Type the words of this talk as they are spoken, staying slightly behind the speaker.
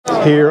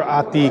here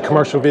at the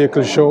Commercial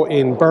Vehicle Show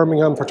in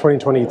Birmingham for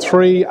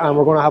 2023, and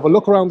we're going to have a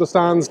look around the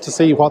stands to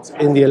see what's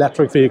in the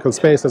electric vehicle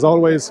space as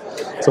always,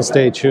 so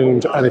stay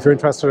tuned. And if you're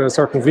interested in a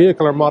certain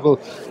vehicle or model,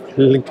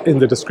 link in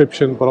the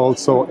description but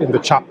also in the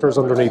chapters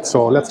underneath.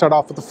 So let's start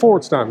off with the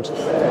Ford stand.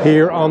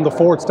 Here on the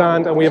Ford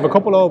stand, and we have a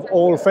couple of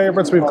old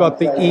favorites. We've got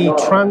the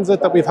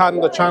e-Transit that we've had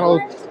on the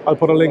channel. I'll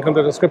put a link in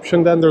the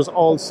description. Then there's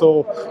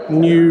also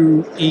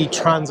new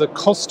e-Transit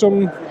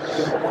Custom,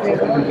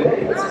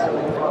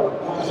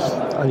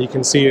 and you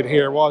can see it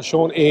here. It was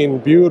shown in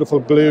beautiful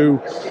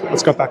blue.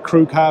 It's got that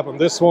crew cab on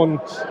this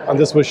one, and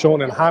this was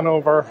shown in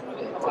Hanover.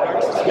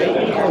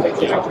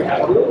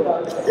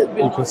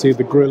 You can see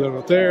the grille on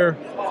it there.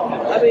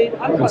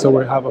 And so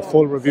we have a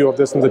full review of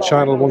this in the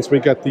channel once we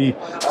get the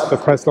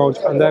press launch.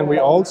 And then we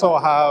also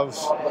have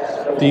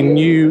the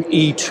new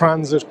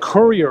e-Transit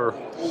Courier,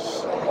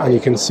 and you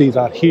can see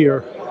that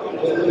here.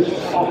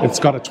 It's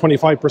got a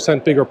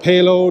 25% bigger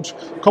payload,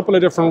 a couple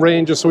of different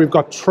ranges. So we've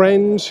got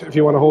Trend, if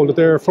you want to hold it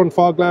there, front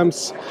fog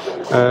lamps,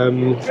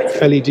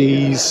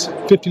 LEDs,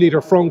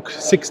 50-litre frunk,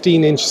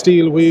 16-inch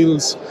steel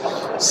wheels,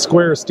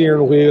 square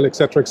steering wheel,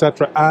 etc,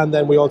 etc. And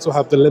then we also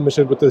have the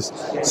Limited with this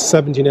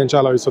 17-inch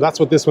alloy. So that's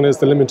what this one is,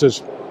 the Limited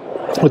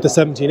with the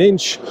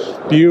 17-inch.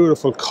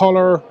 Beautiful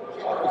colour,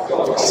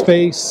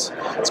 space.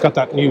 It's got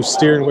that new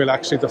steering wheel,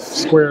 actually, the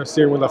square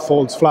steering wheel that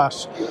folds flat.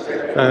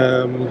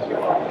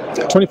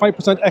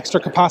 25%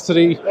 extra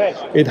capacity.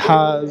 It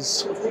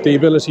has the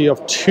ability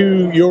of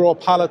 2 Euro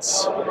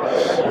pallets,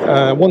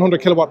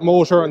 100 kilowatt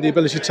motor, and the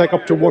ability to take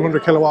up to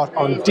 100 kilowatt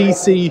on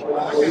DC.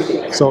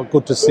 So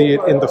good to see it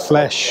in the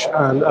flesh,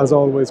 and as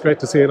always, great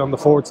to see it on the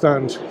Ford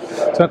stand.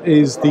 So that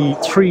is the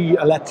 3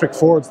 electric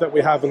Fords that we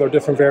have in their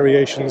different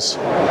variations.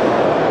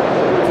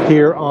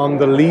 Here on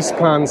the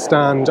Leaseplan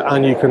stand,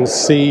 and you can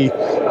see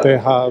they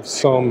have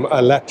some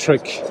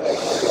electric.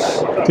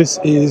 This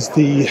is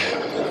the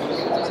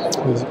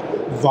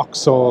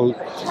Vauxhall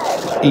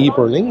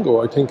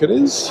e-Berlingo, I think it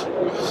is.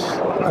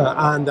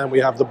 And then we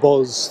have the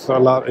Buzz.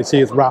 I see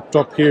it's wrapped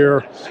up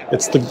here.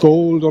 It's the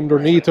gold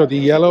underneath, or the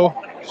yellow,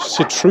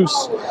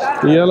 chartreuse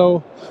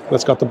yellow.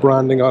 It's got the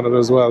branding on it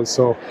as well.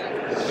 So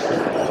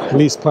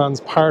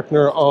Leaseplan's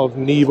partner of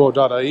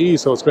Nevo.ie,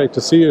 so it's great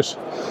to see it.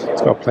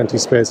 It's got plenty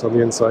of space on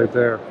the inside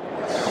there.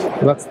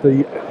 And that's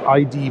the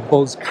ID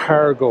Buzz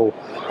Cargo.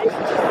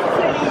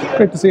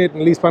 Great to see it,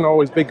 and Leaseplan are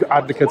always big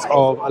advocates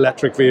of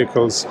electric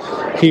vehicles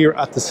here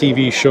at the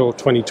CV Show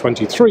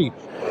 2023.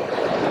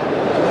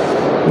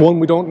 One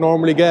we don't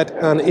normally get,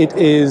 and it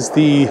is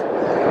the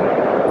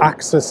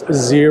Access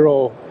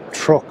Zero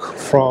truck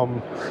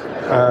from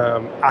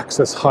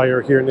Access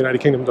Hire here in the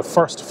United Kingdom. The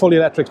first fully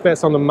electric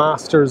based on the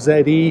Master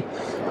ZE,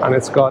 and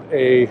it's got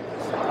a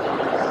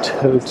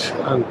tilt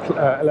and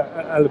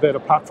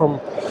elevated platform.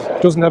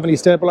 It doesn't have any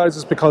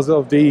stabilizers because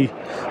of the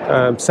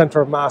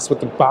center of mass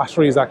with the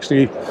batteries.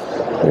 Actually,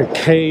 a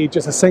cage,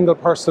 it's a single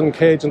person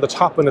cage on the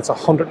top, and it's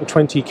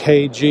 120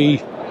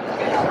 kg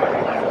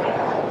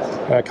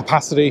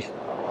capacity.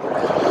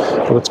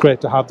 But it's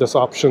great to have this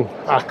option.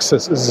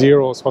 Access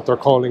Zero is what they're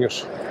calling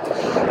it.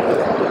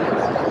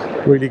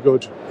 Really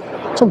good.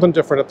 Something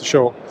different at the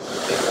show.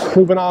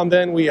 Moving on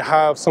then, we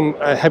have some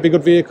heavy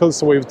good vehicles.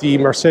 So we have the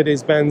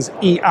Mercedes-Benz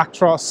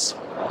e-Actros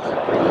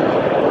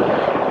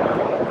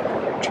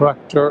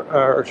tractor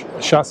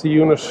chassis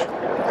unit.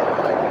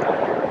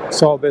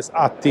 Saw this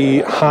at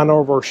the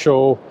Hanover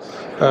show,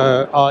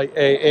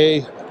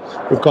 IAA.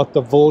 We've got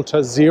the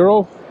Volta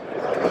Zero,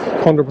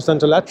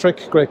 100%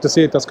 electric. Great to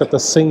see it. That's got the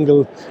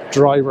single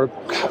driver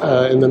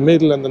in the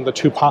middle, and then the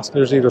 2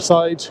 passengers either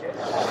side.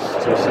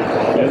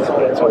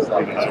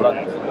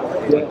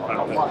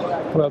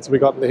 What else have we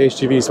got in the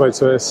HGV side?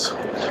 So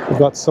we've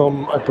got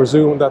some, I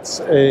presume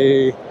that's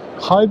a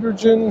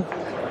hydrogen.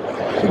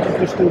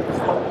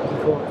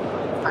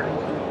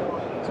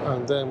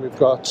 And then we've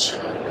got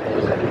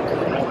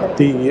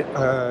the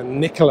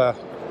Nikola.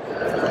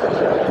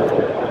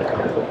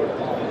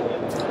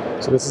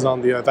 So this is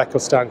on the IVECO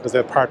stand because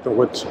they partner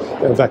with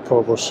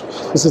IVECO, but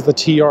this is the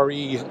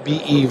TRE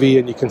BEV,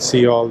 and you can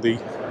see all the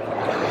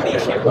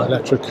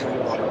electric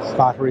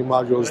battery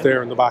modules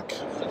there in the back.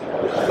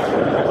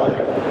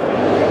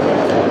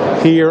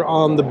 Here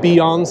on the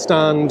Beyond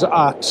stand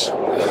at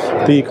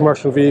the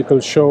Commercial Vehicle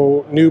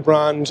Show, new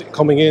brand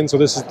coming in. So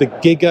this is the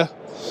Giga,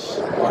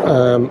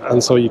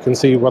 and so you can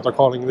see what they're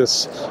calling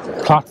this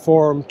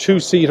platform,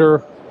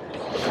 2-seater.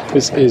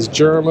 This is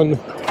German.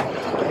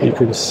 You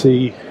can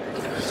see,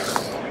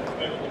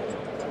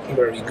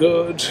 very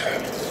good.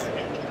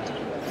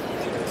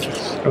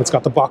 And it's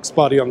got the box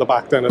body on the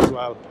back then as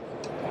well.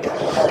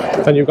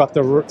 Then you've got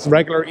the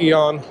regular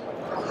Eon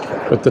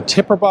with the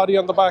tipper body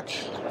on the back.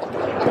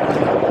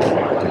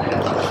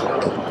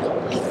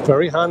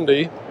 Very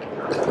handy.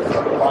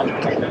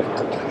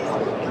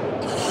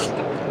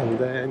 And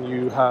then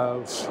you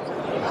have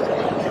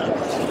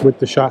with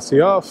the chassis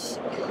off,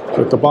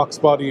 with the box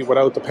body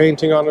without the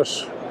painting on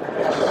it.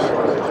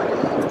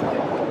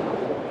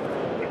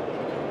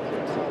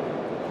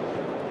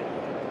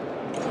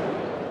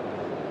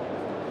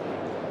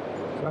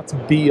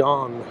 That's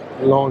Beyond,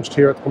 launched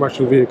here at the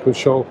Commercial Vehicle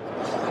Show.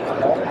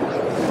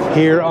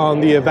 Here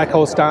on the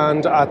IVECO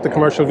stand at the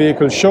Commercial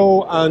Vehicle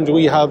Show, and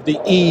we have the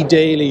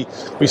eDaily.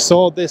 We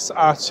saw this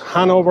at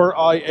Hanover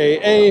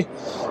IAA.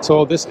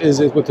 So this is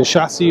it with the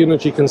chassis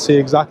unit. You can see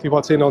exactly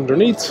what's in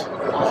underneath.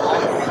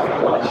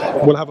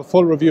 We'll have a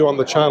full review on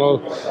the channel.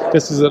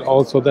 This is it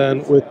also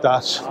then with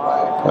that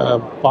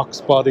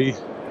box body.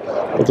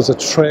 But there's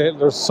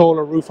there's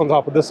solar roof on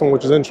top of this one,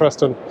 which is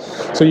interesting.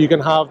 So you can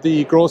have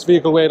the gross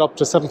vehicle weight up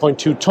to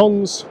 7.2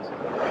 tons.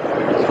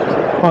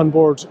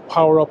 Onboard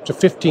power up to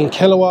 15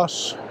 kilowatt,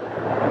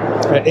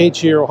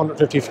 8-year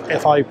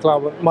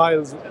 155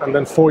 miles, and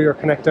then 4-year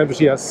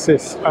connectivity as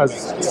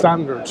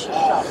standard.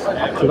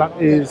 So that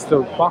is the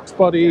box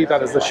body,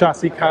 that is the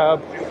chassis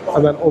cab,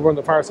 and then over on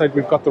the far side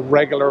we've got the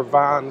regular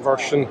van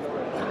version.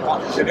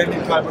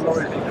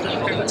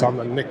 It's on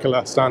the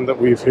Nikola stand that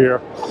we've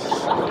here.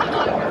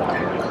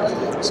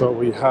 So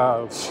we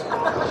have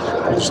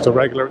just a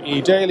regular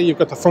eDaily. You've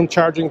got the front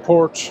charging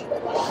port.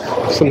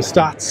 Some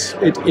stats: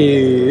 it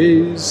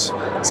is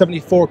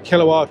 74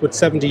 kilowatt with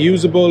 70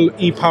 usable,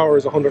 e-power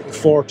is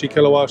 140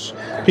 kilowatt,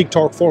 peak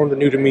torque 400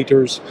 newton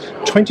meters,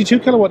 22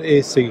 kilowatt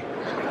AC,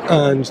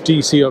 and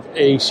DC of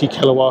 80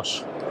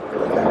 kilowatt.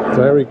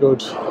 Very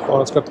good.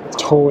 Oh, it's got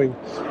towing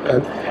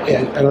and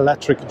an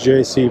electric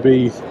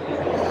JCB.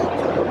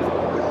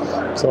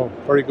 So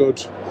very good.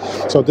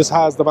 So this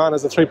has, the van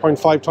has a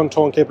 3.5 ton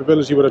towing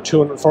capability with a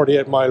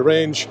 248 mile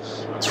range,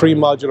 3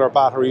 modular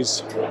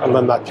batteries, and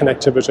then that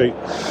connectivity.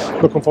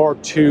 Looking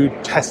forward to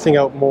testing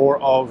out more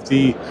of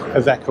the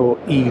IVECO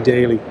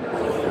eDaily.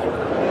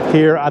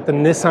 Here at the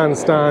Nissan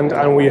stand,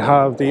 and we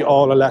have the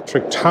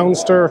all-electric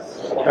Townstar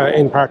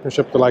in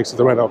partnership with the likes of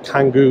the Renault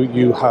Kangoo.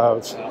 You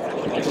have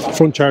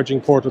front charging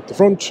port at the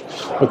front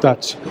with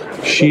that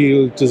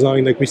shield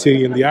design like we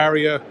see in the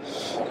Aria.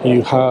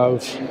 You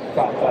have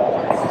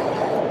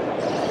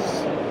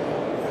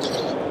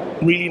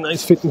really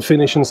nice fit and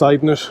finish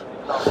inside it.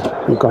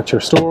 You've got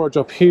your storage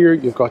up here,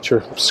 you've got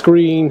your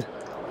screen.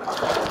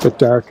 A bit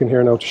dark in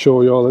here now to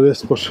show you all of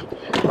this, but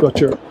you've got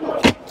your,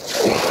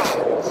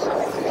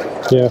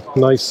 yeah,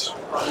 nice.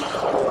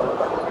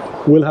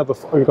 We'll have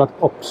we've got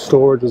up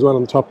storage as well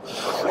on the top.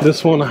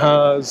 This one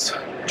has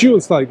dual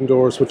sliding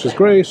doors, which is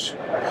great.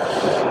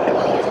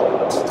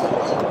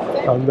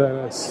 And then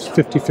it's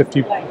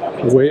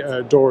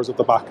 50-50 doors at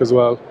the back as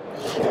well.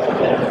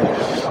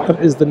 That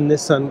is the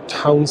Nissan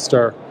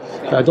Townstar.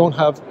 I don't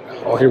have,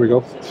 oh here we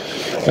go.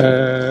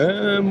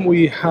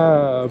 We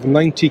have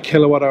 90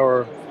 kilowatt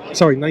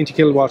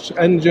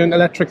engine,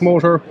 electric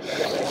motor,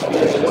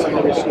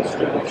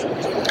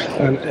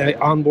 and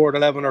onboard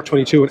 11 or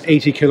 22 and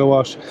 80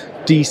 kilowatt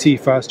DC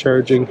fast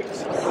charging.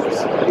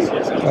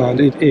 And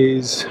it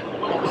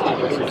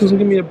doesn't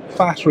give me a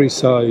battery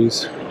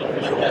size.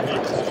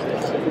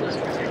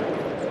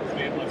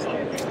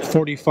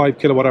 45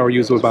 kilowatt hour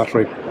usable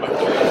battery.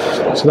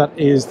 So that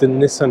is the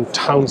Nissan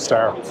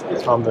Townstar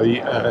on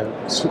the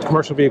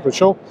Commercial Vehicle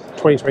Show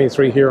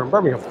 2023 here in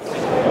Birmingham.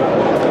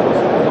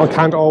 I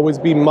can't always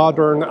be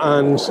modern,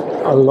 and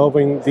I'm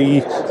loving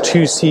the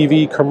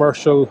 2CV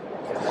commercial,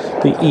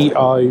 the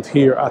Eive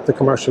here at the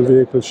Commercial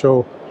Vehicle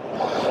Show.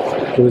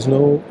 There is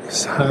no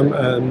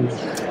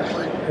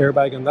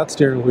airbag on that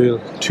steering wheel.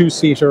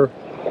 2-seater,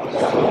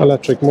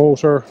 electric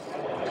motor,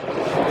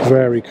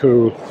 very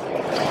cool.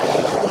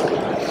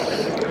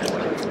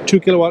 2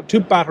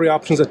 battery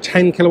options, a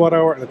 10 kilowatt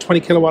hour and a 20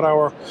 kilowatt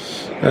hour.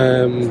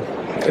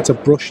 It's a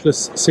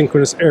brushless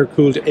synchronous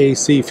air-cooled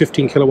AC,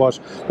 15 kilowatt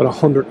with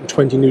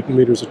 120 newton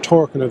meters of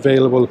torque, and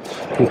available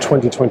from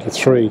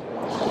 2023.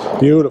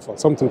 Beautiful,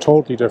 something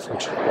totally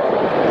different.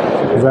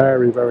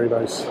 Very, very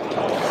nice.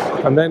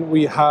 And then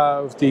we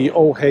have the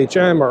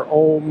OHM or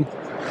OHM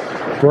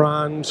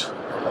brand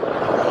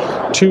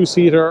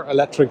 2-seater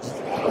electric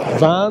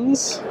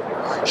vans,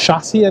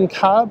 chassis and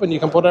cab, and you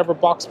can put whatever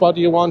box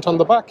body you want on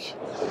the back.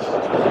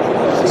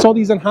 Saw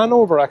these in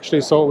Hanover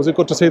actually, so it was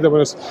good to see them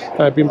when it's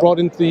been brought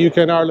into the UK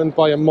and Ireland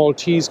by a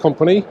Maltese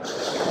company. You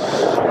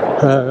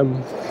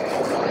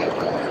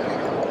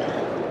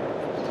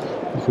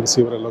can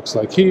see what it looks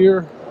like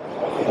here.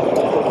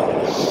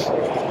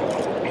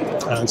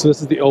 And so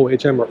this is the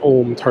OHM or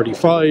OHM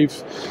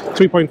 35,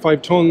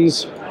 3.5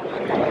 tons.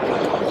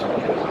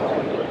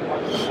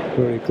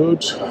 Very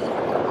good.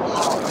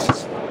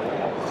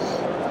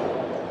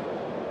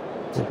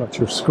 You've got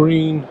your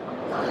screen.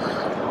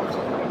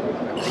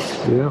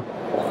 Yeah.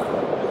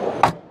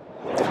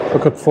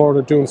 Looking forward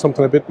to doing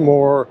something a bit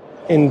more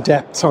in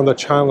depth on the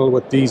channel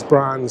with these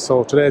brands.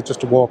 So today is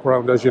just a walk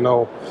around, as you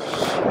know.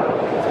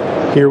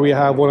 Here we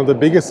have one of the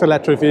biggest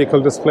electric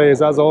vehicle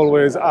displays, as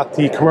always, at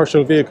the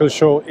Commercial Vehicle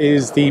Show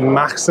is the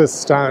MAXUS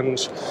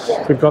stand.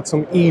 We've got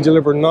some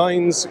e-Deliver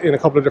 9s in a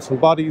couple of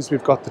different bodies.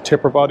 We've got the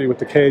tipper body with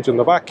the cage on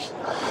the back.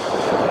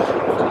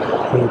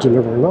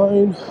 e-Deliver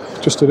 9,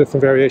 just the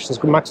different variations.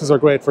 MAXUS are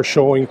great for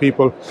showing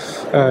people.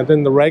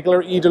 Then the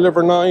regular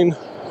e-Deliver 9,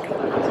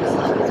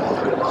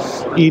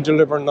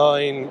 e-Deliver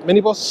 9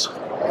 minibus.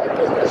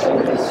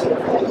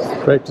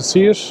 Great to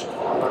see it.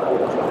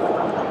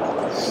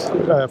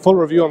 full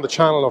review on the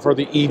channel for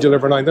the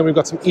eDeliver 9. Then we've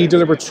got some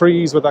eDeliver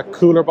 3s with that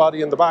cooler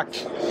body in the back.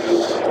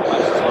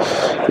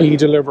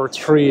 eDeliver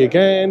 3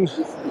 again,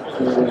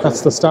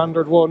 that's the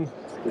standard one.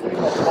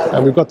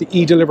 And we've got the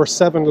eDeliver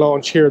 7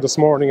 launch here this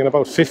morning in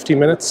about 50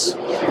 minutes.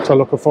 So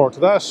looking forward to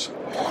that.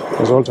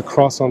 As well to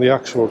cross on the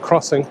actual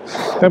crossing.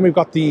 Then we've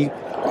got the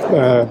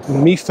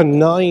MIFA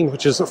 9,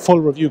 which is a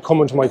full review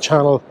coming to my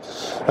channel.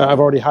 I've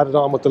already had it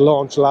on with the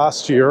launch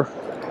last year.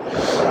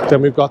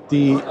 Then we've got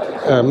the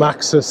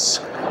MAXUS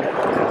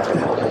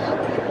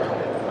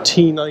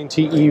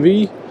T90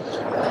 EV.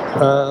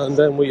 And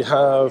then we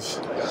have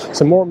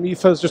some more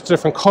MIFAs, just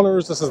different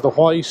colours. This is the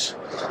white,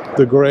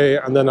 the grey,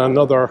 and then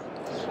another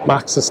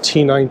MAXUS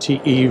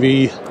T90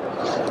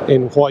 EV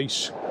in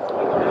white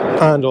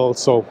and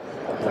also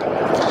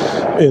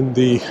in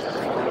the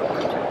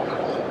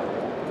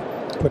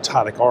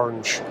metallic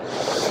orange.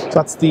 So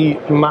that's the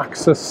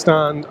MAXUS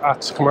stand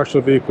at Commercial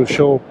Vehicle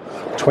Show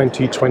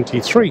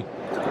 2023.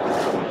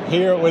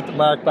 Here with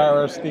Mark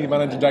Barrett, the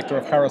Managing Director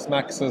of Harris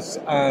MAXUS,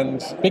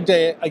 and big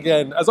day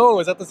again, as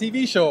always, at the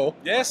CV show.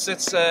 Yes,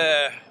 it's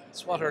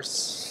what, our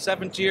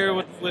 7th year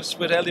with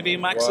LDV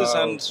MAXUS,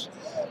 Wow. and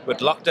with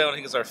lockdown, I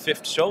think it's our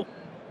 5th show.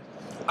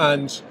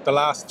 And the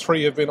last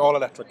 3 have been all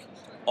electric.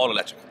 All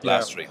electric,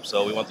 last 3.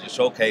 So we wanted to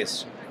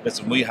showcase,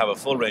 listen, we have a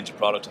full range of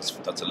products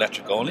that's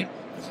electric only,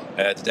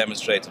 to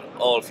demonstrate that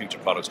all future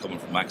products coming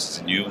from MAXUS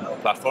and new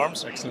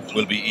platforms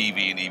will be EV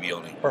and EV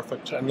only.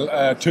 Perfect.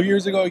 And 2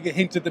 years ago you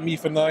hinted the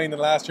MIFA 9,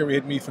 and last year we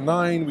had MIFA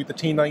 9 with the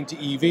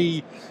T90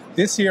 EV.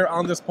 This year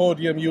on this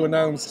podium you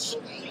announced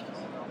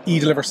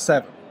eDeliver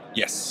 7.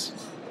 Yes.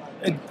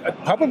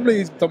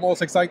 Probably the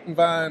most exciting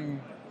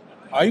van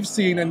I've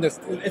seen in this.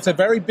 It's a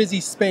very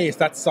busy space,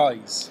 that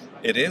size.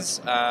 It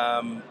is,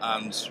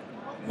 and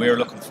we're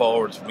looking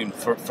forward. I mean,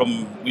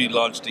 from we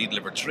launched the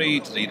eDeliver 3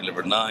 to the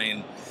eDeliver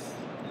 9,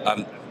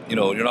 and you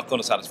know, you're not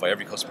going to satisfy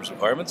every customer's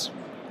requirements,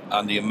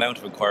 and the amount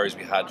of inquiries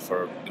we had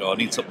for, you know, I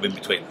need something in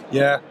between.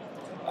 Yeah.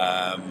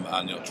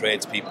 And you know,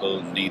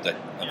 tradespeople need a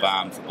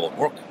van for both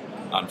work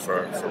and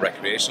for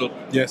recreational.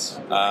 Yes.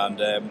 And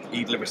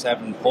eDeliver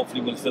 7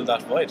 hopefully will fill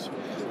that void.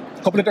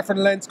 Couple of different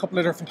lengths, couple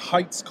of different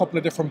heights, couple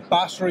of different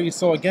batteries.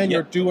 So again,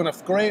 you're doing a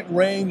great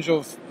range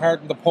of,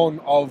 pardon the pun,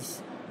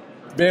 of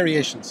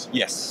variations.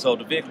 Yes. So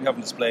the vehicle we have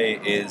on display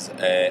is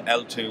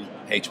L2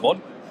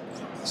 H1.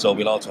 So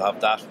we'll also have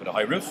that with a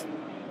high roof,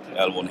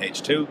 L1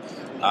 H2,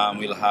 and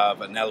we'll have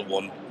an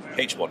L1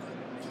 H1.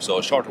 So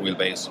a shorter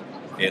wheelbase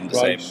in the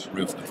same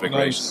roof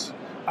configuration. Nice.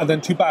 And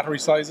then 2 battery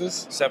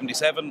sizes.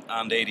 77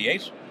 and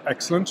 88.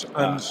 Excellent.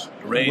 And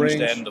range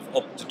then of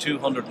up to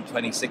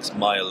 226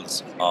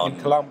 miles on... In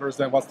kilometres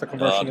then, what's the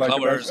conversion like?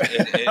 Kilometres,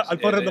 I'll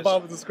put it at the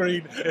bottom of the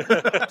screen.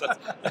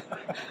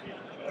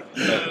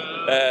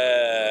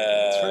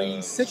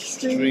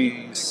 360?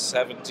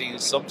 370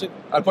 something.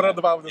 I'll put it at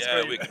the bottom of the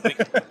screen.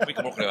 We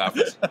can work it out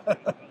afterwards.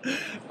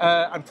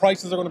 And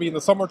prices are going to be in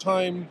the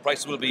summertime?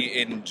 Prices will be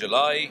in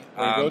July.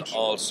 Very and good.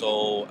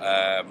 Also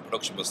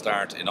production will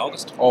start in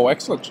August. Oh,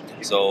 excellent.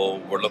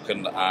 So we're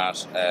looking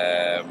at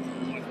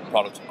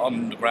product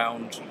on the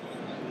ground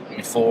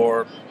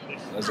before,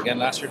 as again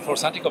last year, before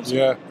Santa comes.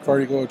 Yeah,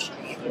 very good.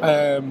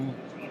 A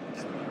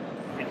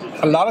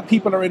lot of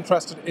people are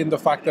interested in the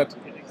fact that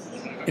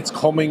it's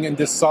coming in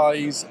this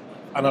size,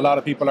 and a lot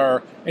of people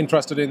are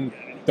interested in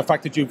the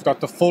fact that you've got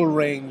the full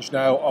range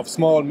now of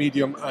small,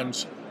 medium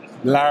and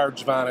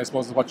large van, I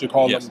suppose is what you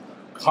call them,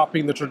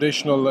 copying the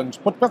traditional,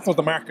 but that's what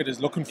the market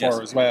is looking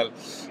for as well.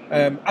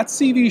 At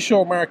CV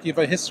Show, Mark, you have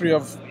a history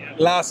of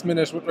last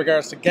minute with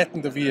regards to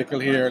getting the vehicle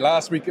here.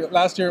 Last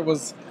year it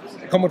was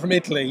coming from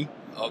Italy.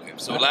 Okay,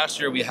 so last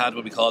year we had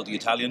what we called the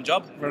Italian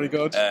job. Very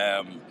good.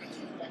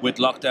 With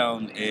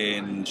lockdown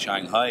in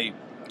Shanghai,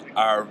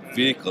 our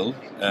vehicle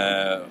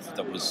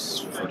that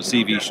was for the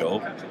CV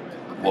show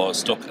was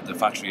stuck at the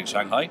factory in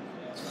Shanghai.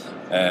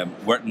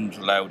 Weren't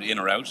allowed in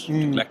or out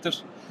to collect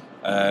it.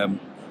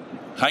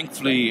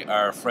 Thankfully,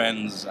 our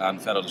friends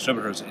and fellow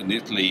distributors in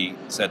Italy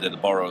said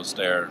they'd borrow us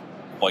their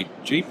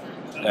white Jeep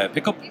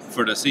pickup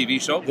for the CV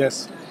show.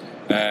 Yes.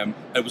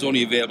 It was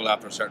only available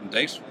after a certain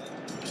date.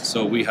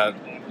 So we had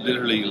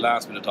literally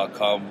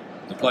lastminute.com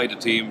deployed a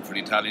team for the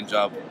Italian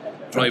job.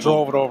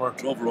 Drove it over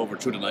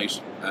through the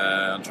night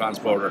on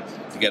transporter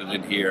to get it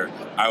in here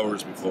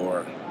hours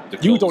before the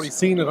close. You'd only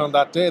seen it on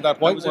that day, that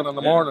white one on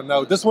the morning.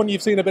 Now, this one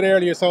you've seen a bit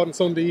earlier, saw it on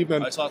Sunday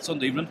evening. I saw it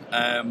Sunday evening.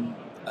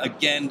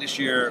 Again, this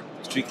year,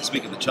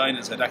 speaking to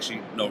China, said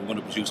actually, no, we're going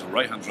to produce a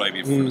right-hand drive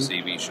for the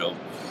CV show.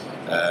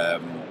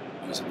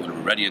 We said we're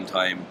ready in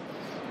time.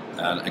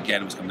 And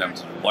again, it was coming down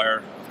to the wire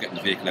of getting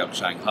the vehicle out of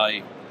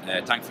Shanghai.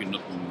 Thankfully,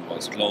 nothing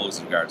was closed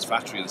in regards to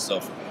factory and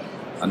stuff.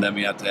 And then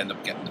we had to end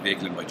up getting the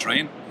vehicle in by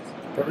train.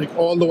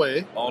 All the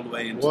way? All the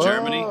way into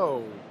Germany.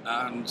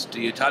 And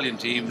the Italian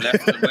team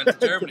left and went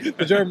to Germany.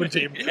 The German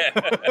team.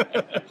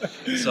 Yeah.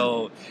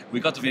 So we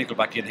got the vehicle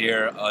back in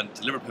here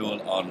to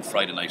Liverpool on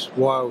Friday night.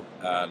 Wow.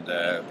 And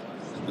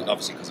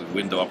obviously because of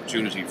window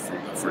opportunity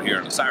for here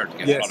on the Saturday to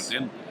get the product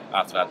in.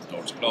 After that, the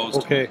doors closed.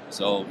 Okay.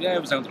 So yeah, it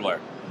was down to the wire.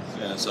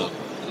 Yeah, so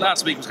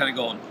last week was kind of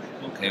going,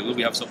 okay, will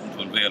we have something to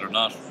unveil or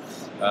not?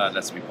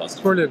 Let's be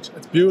positive. Brilliant.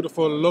 It's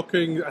beautiful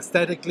looking,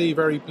 aesthetically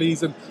very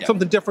pleasing. Yeah.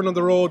 Something different on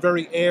the road,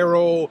 very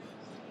aero,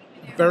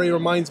 very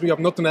reminds me of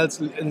nothing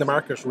else in the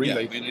market,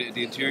 really. Yeah, I mean,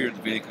 the interior of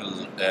the vehicle,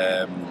 you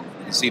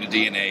can see the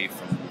DNA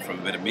from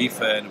a bit of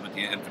MIFA, and with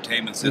the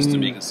infotainment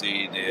system, you can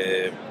see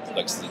the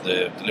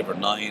Deliver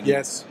 9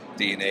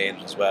 DNA in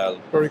it as well.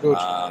 Very good.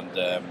 And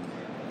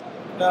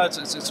yeah,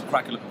 it's a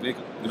cracking looking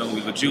vehicle. You know,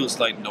 we have a dual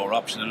sliding door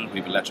option in it, we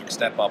have electric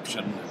step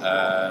option,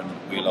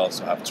 we'll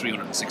also have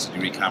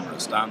 360-degree camera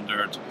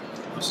standard,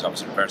 which is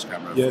obviously reverse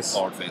camera,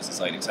 forward facing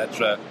side,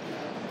 etc.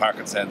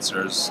 Parking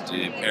sensors,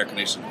 the air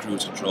conditioning,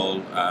 cruise control,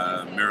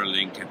 mirror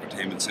link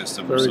infotainment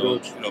system. Very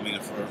good. You know, I mean,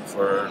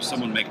 for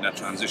someone making that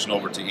transition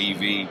over to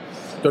EV,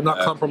 they're not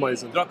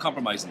compromising. They're not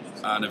compromising.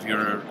 And if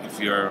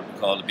you're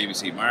called a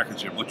BBC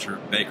market, you're butcher,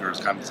 bakers,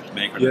 candlestick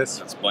maker,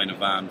 that's buying a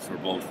van for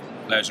both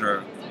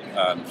pleasure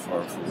and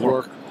for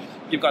work.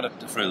 You've got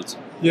the frills.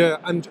 Yeah,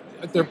 and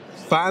their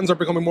vans are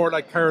becoming more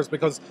like cars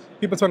because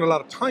people spend a lot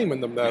of time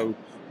in them now,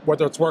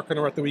 whether it's working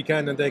or at the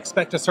weekend, and they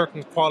expect a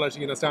certain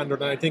quality and a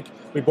standard. And I think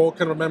we both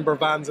can remember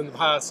vans in the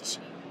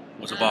past.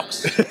 Was a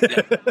box,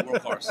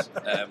 workhorse.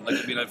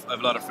 Like, I mean, I've a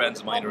lot of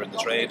friends of mine who are in the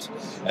trade,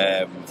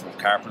 from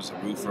carpenters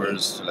and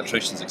roofers,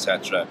 electricians,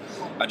 etc.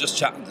 And just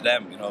chatting to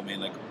them, you know, I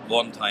mean, like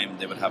one time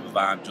they would have a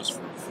van just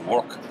for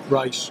work.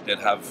 Right. They'd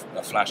have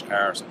a flash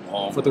car or something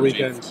home for the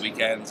weekend. For the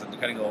weekends, and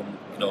they're kind of going,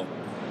 you know,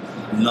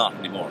 not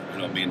anymore. You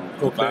know, I mean,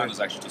 the van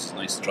is actually just as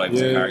nice to drive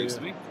as a car used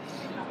to be.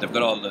 They've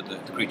got all the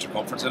creature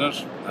comforts in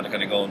it, and they're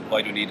kind of going,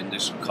 why do we need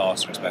additional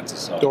costs or expenses?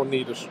 So don't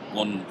need it.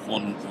 One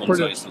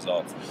size does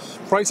all.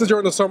 Prices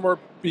during the summer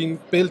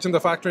being built in the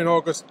factory in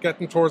August,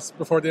 getting towards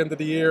before the end of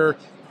the year,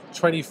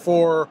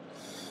 24.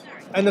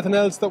 Anything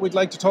else that we'd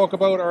like to talk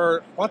about,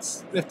 or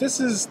if this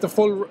is the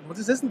full? Well,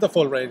 this isn't the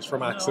full range from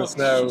MAXUS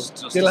now.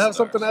 You'll have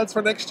something else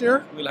for next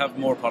year. We'll have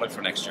more product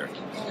for next year.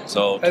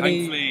 So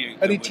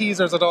any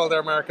teasers at all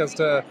there, Mark, as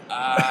to?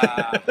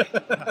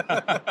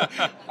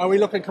 Are we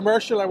looking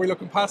commercial? Are we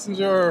looking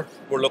passenger?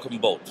 We're looking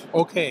both.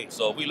 Okay.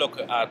 So we look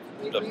at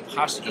the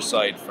passenger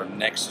side for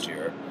next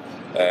year.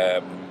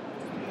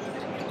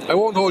 I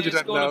won't hold you to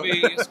that now.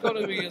 It's going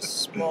to be a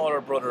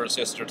smaller brother or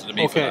sister to the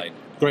MIFA line.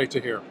 Great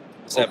to hear.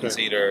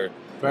 7-seater.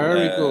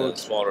 Very good.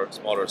 Smaller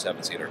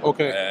 7-seater.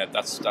 Okay.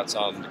 That's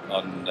on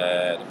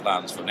the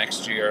plans for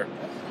next year.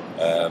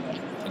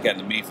 Again,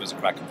 the MIFA is a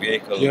cracking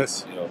vehicle.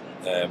 Yes. You know,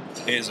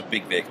 it is a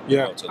big vehicle.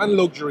 Yeah, and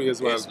luxury as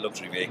well. It's a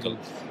luxury vehicle,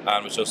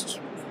 and it's just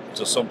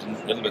something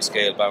a little bit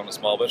scaled down a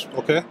small bit.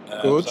 Okay,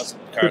 good. So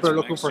people are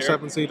looking for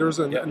 7-seaters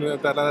and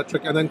that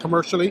electric, and then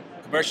commercially.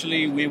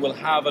 Commercially, we will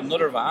have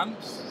another van,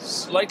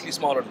 slightly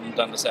smaller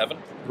than the 7.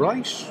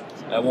 Right.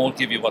 I won't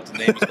give you what the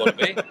name is going to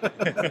be.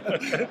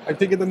 I'm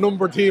thinking the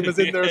number team is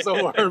in there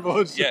somewhere,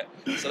 but yeah.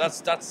 So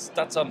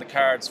that's on the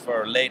cards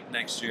for late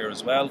next year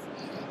as well,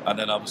 and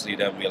then obviously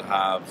we'll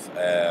have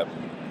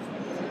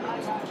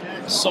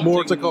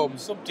more to come.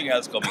 Something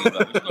else coming.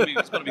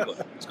 It's going to be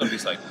good. It's going to be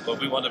exciting. But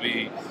we want to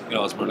be, you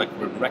know, as we're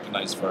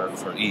recognised for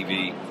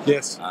EV.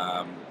 Yes.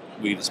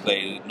 We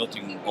display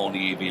nothing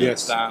only EV.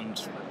 Yes.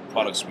 Stand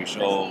products we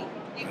show.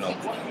 You know,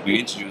 we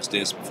introduced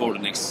this before the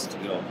next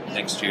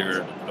year.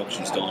 The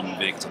production's done,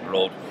 vehicles on the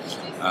road,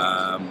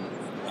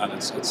 and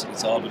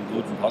it's all been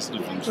good and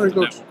positive. And very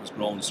good. The network has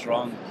grown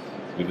strong.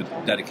 We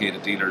have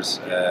dedicated dealers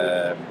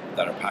that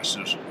are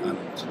passionate, and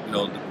you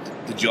know,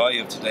 the joy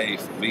of today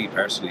for me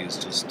personally is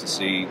just to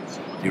see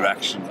the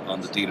reaction on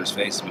the dealer's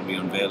face when we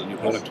unveil a new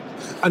product.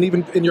 And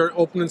even in your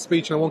opening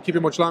speech, and I won't keep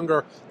you much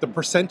longer, the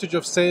percentage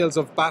of sales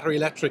of battery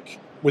electric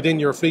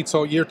within your fleet,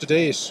 so year to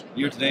date?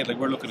 Year to date, like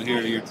we're looking at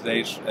here, year to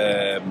date,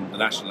 the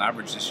national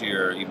average this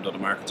year, even though the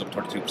market's up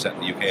 32% in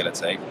the UK, let's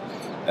say,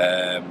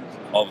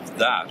 of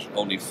that,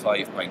 only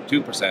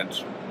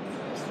 5.2%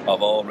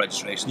 of all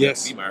registrations in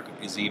the EV market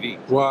is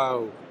EV.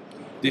 Wow.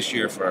 This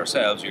year for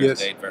ourselves, year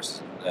to date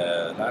versus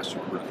last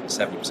year, we're looking at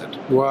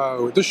 70%.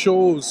 Wow. This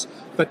shows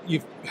that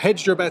you've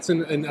hedged your bets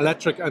in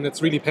electric and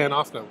it's really paying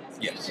off now.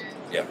 Yes.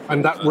 Yeah.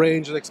 And that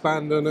range is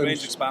expanding.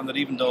 Range expanded,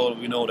 even though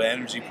we know the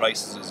energy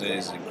prices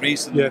is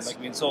increasing. Yes. Like,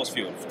 I mean, so is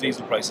fuel.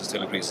 Diesel prices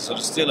still increasing. So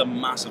there's still a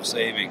massive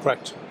saving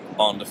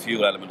on the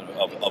fuel element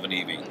of an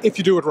EV. If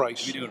you do it right.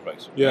 If you do it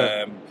right.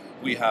 Yeah.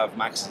 We have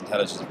MAXUS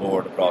intelligence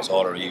board across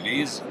all our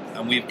EVs,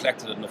 and we've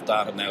collected enough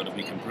data now that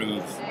we can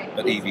prove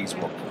that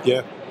EVs work.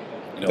 Yeah.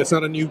 You know, it's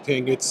not a new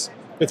thing. It's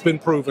been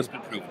proven. It's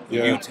been proven.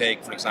 Yeah. You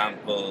take, for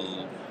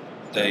example,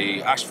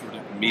 the Ashford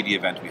media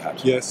event we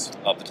had. Yes.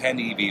 Of the 10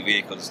 EV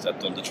vehicles that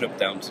done the trip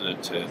down to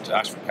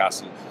Ashford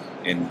Castle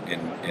in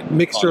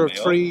mixture of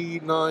Colin 3,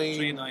 9,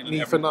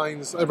 NIFA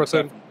 9s,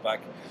 everything.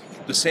 Back.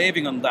 The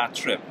saving on that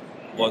trip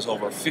was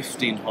over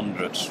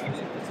 1,500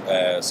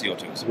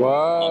 CO2s.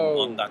 Wow.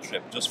 On that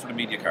trip, just for the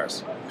media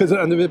cars.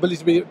 And the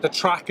ability to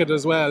track it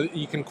as well,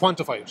 you can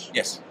quantify it.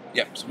 Yes.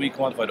 Yeah, so we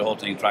quantified the whole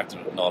thing, tracked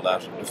it and all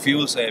that. The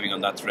fuel saving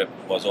on that trip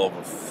was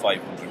over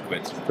 500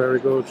 quid. Very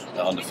good.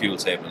 On the fuel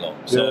saving alone.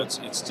 So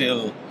it's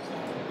still,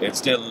 it's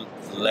still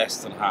less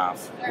than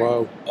half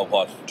Wow. of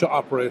what To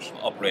operate.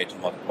 and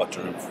what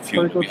your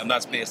fuel would be, and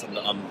that's based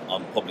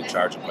on public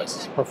charging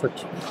prices.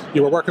 Perfect.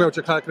 You were working out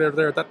your calculator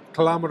there. That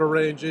kilometre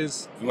range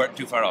is... We weren't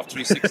too far off.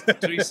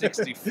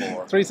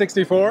 364.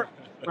 364.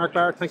 Mark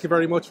Barrett, thank you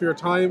very much for your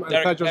time. And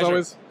Derek, pleasure as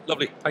always.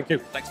 Lovely. Thank you.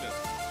 Thanks, Lewis.